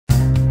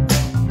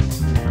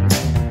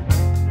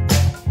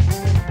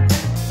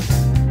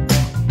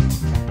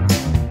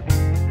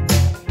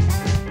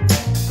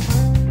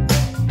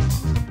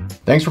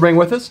Thanks for being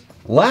with us.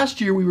 Last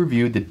year we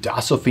reviewed the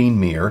Dauphine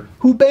Mir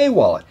Houbei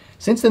wallet.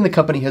 Since then the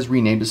company has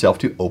renamed itself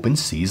to Open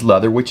Seas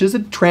Leather, which is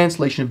a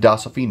translation of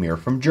Dauphine Mir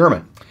from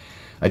German.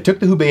 I took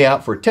the Houbei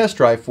out for a test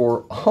drive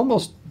for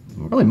almost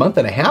really a month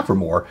and a half or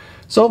more,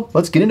 so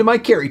let's get into my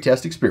carry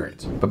test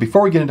experience. But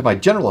before we get into my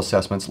general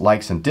assessments,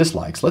 likes and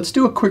dislikes, let's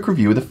do a quick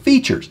review of the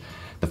features.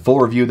 The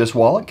full review of this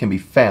wallet can be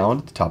found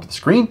at the top of the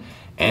screen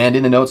and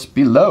in the notes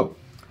below.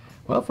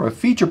 Well, from a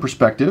feature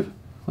perspective,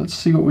 let's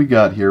see what we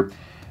got here.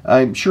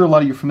 I'm sure a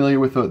lot of you are familiar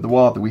with the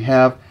wallet that we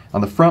have.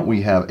 On the front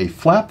we have a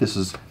flap.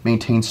 This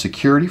maintains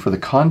security for the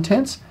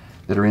contents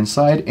that are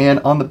inside. And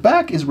on the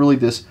back is really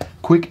this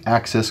quick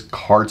access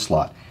card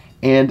slot.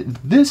 And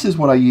this is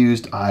what I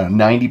used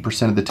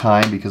 90% of the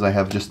time because I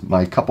have just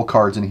my couple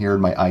cards in here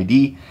and my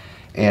ID.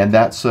 And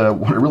that's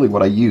really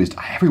what I used.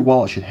 Every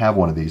wallet should have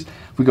one of these.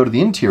 If we go to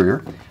the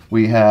interior,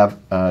 we have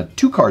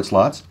 2 card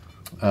slots.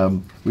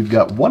 We've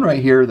got one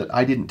right here that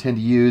I didn't tend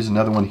to use,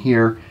 another one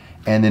here.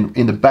 And then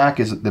in the back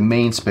is the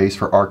main space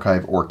for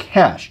archive or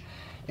cache.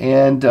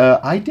 And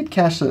I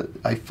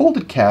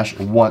folded cache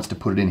once to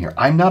put it in here.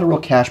 I'm not a real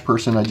cache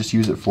person. I just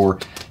use it for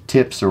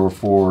tips or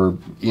for,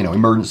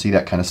 emergency,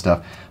 that kind of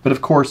stuff. But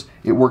of course,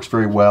 it works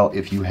very well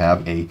if you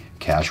have a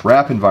cache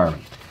wrap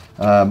environment.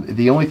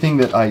 The only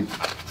thing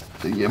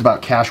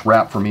about cache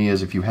wrap for me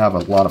is if you have a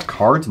lot of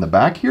cards in the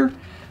back here,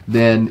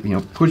 then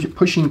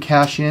pushing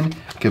cache in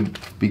can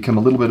become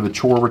a little bit of a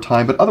chore over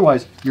time. But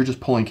otherwise, you're just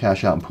pulling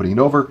cache out and putting it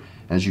over.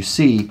 As you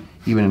see,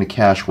 even in a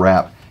cache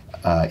wrap,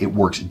 it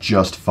works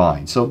just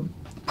fine. So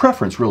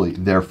preference really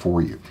there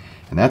for you.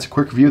 And that's a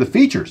quick review of the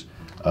features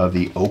of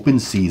the Open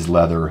Seas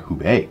Leather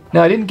Houbei.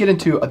 Now I didn't get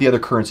into the other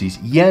currencies.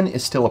 Yen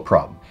is still a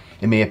problem.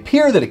 It may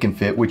appear that it can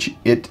fit, which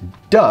it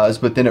does,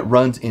 but then it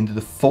runs into the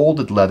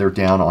folded leather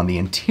down on the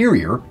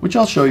interior, which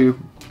I'll show you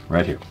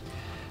right here.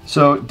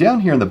 So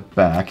down here in the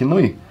back, and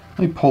let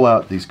me pull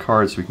out these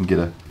cards so we can get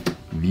a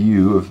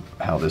view of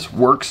how this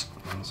works.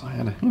 So I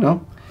had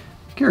to,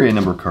 carry a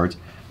number of cards.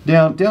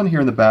 Down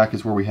here in the back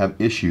is where we have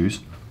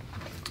issues.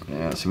 So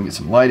we can get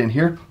some light in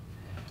here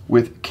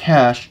with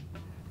cache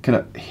kind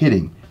of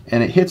hitting.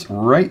 And it hits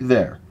right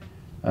there,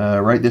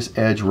 right this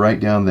edge right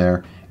down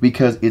there,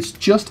 because it's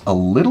just a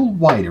little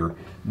wider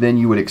than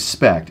you would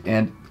expect.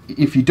 And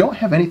if you don't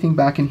have anything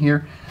back in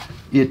here,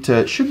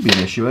 it should be an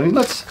issue. I mean,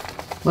 let's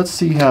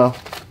see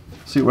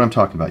what I'm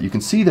talking about. You can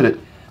see that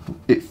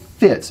it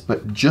fits,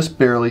 but just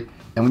barely.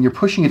 And when you're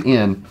pushing it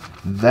in,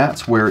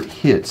 that's where it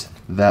hits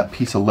that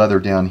piece of leather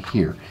down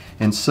here.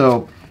 And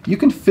so you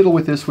can fiddle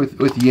with this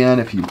with yen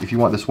if you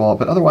want this wallet,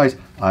 but otherwise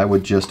I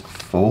would just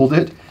fold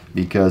it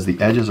because the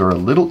edges are a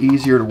little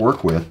easier to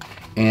work with.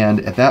 And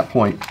at that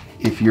point,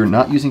 if you're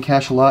not using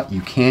cache a lot,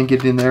 you can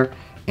get it in there,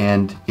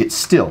 and it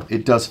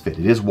does fit.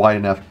 It is wide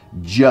enough,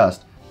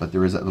 but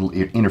there is that little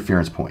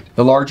interference point.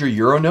 The larger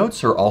euro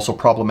notes are also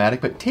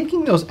problematic, but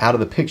taking those out of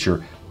the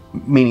picture,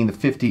 meaning the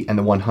 50 and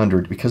the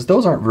 100, because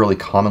those aren't really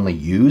commonly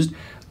used,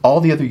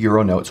 all the other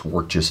euro notes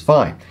work just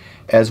fine.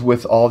 As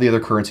with all the other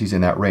currencies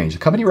in that range, the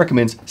company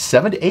recommends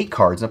 7 to 8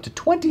 cards and up to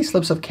 20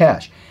 slips of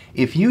cash.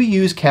 If you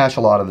use cash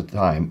a lot of the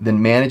time, then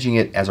managing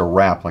it as a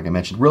wrap, like I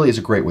mentioned, really is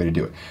a great way to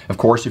do it. Of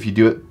course, if you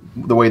do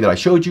it the way that I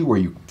showed you, where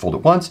you fold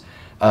it once,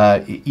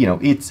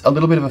 it's a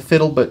little bit of a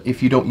fiddle, but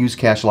if you don't use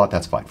cash a lot,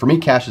 that's fine. For me,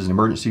 cash is an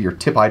emergency or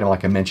tip item,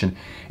 like I mentioned,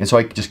 and so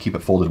I just keep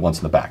it folded once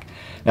in the back.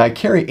 Now, I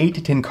carry 8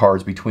 to 10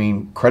 cards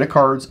between credit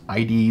cards,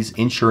 IDs,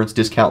 insurance,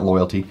 discount,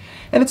 loyalty,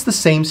 and it's the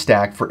same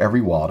stack for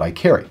every wallet I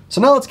carry. So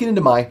now let's get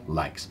into my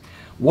likes.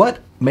 What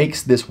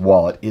makes this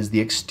wallet is the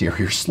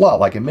exterior slot,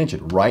 like I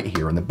mentioned, right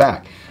here in the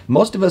back.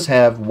 Most of us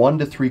have 1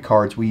 to 3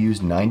 cards we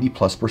use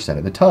 90+%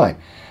 of the time.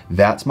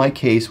 That's my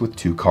case with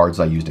 2 cards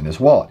I used in this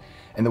wallet.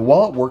 And the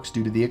wallet works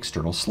due to the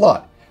external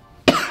slot.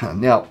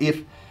 Now,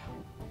 if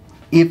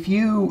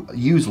you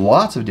use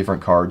lots of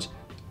different cards,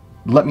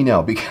 let me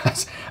know,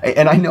 because,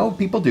 and I know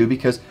people do,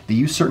 because they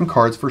use certain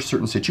cards for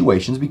certain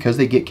situations because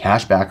they get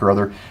cash back or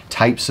other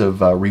types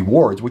of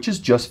rewards, which is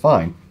just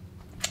fine.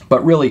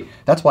 But really,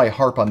 that's why I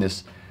harp on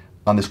this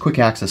quick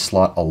access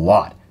slot a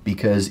lot,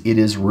 because it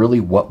is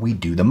really what we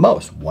do the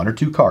most, 1 or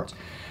 2 cards.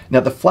 Now,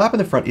 the flap in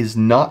the front is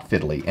not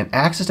fiddly, and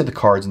access to the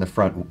cards in the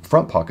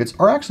front pockets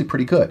are actually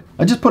pretty good.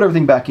 I just put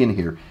everything back in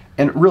here,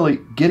 and really,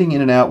 getting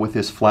in and out with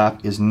this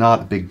flap is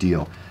not a big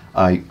deal.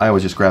 I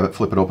always just grab it,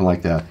 flip it open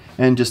like that,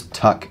 and just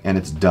tuck, and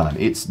it's done.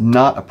 It's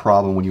not a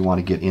problem when you want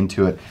to get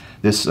into it.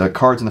 This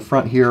cards in the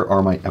front here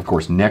are my, of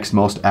course, next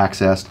most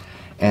accessed,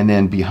 and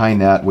then behind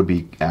that would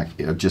be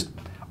just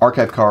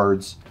archive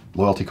cards,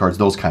 loyalty cards,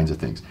 those kinds of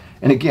things.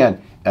 And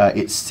again,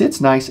 it sits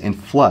nice and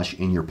flush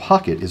in your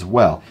pocket as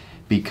well,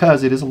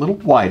 because it is a little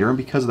wider, and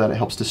because of that it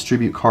helps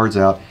distribute cards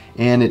out,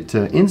 and it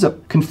ends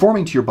up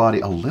conforming to your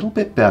body a little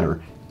bit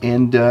better.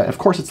 And of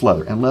course it's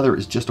leather, and leather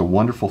is just a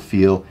wonderful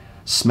feel.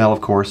 Smell, of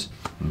course.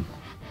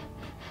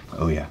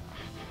 Oh yeah,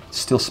 it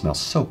still smells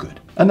so good.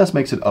 And this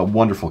makes it a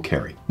wonderful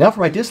carry. Now for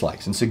my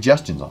dislikes and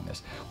suggestions on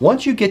this.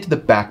 Once you get to the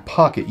back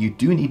pocket, you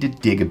do need to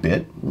dig a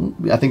bit.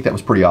 I think that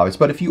was pretty obvious,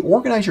 but if you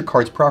organize your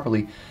cards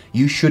properly,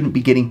 you shouldn't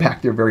be getting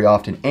back there very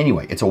often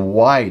anyway. It's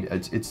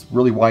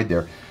really wide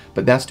there.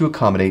 but that's to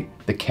accommodate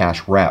the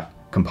cash wrap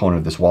component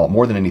of this wallet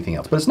more than anything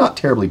else. But it's not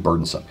terribly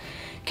burdensome.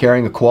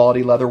 Carrying a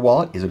quality leather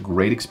wallet is a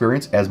great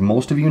experience, as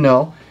most of you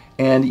know.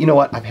 And you know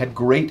what? I've had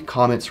great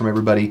comments from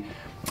everybody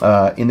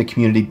in the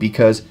community,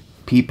 because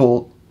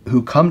people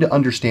who come to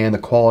understand the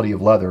quality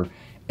of leather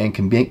and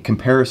can make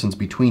comparisons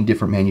between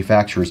different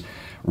manufacturers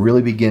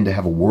really begin to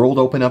have a world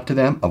open up to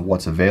them of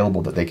what's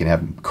available that they can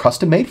have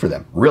custom made for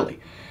them, really.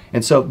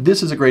 And so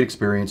this is a great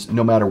experience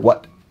no matter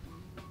what,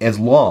 as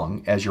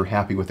long as you're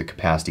happy with the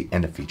capacity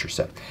and the feature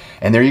set.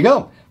 And there you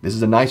go. This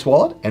is a nice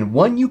wallet and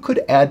one you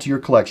could add to your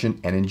collection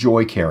and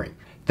enjoy carrying.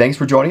 Thanks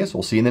for joining us.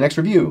 We'll see you in the next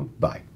review. Bye.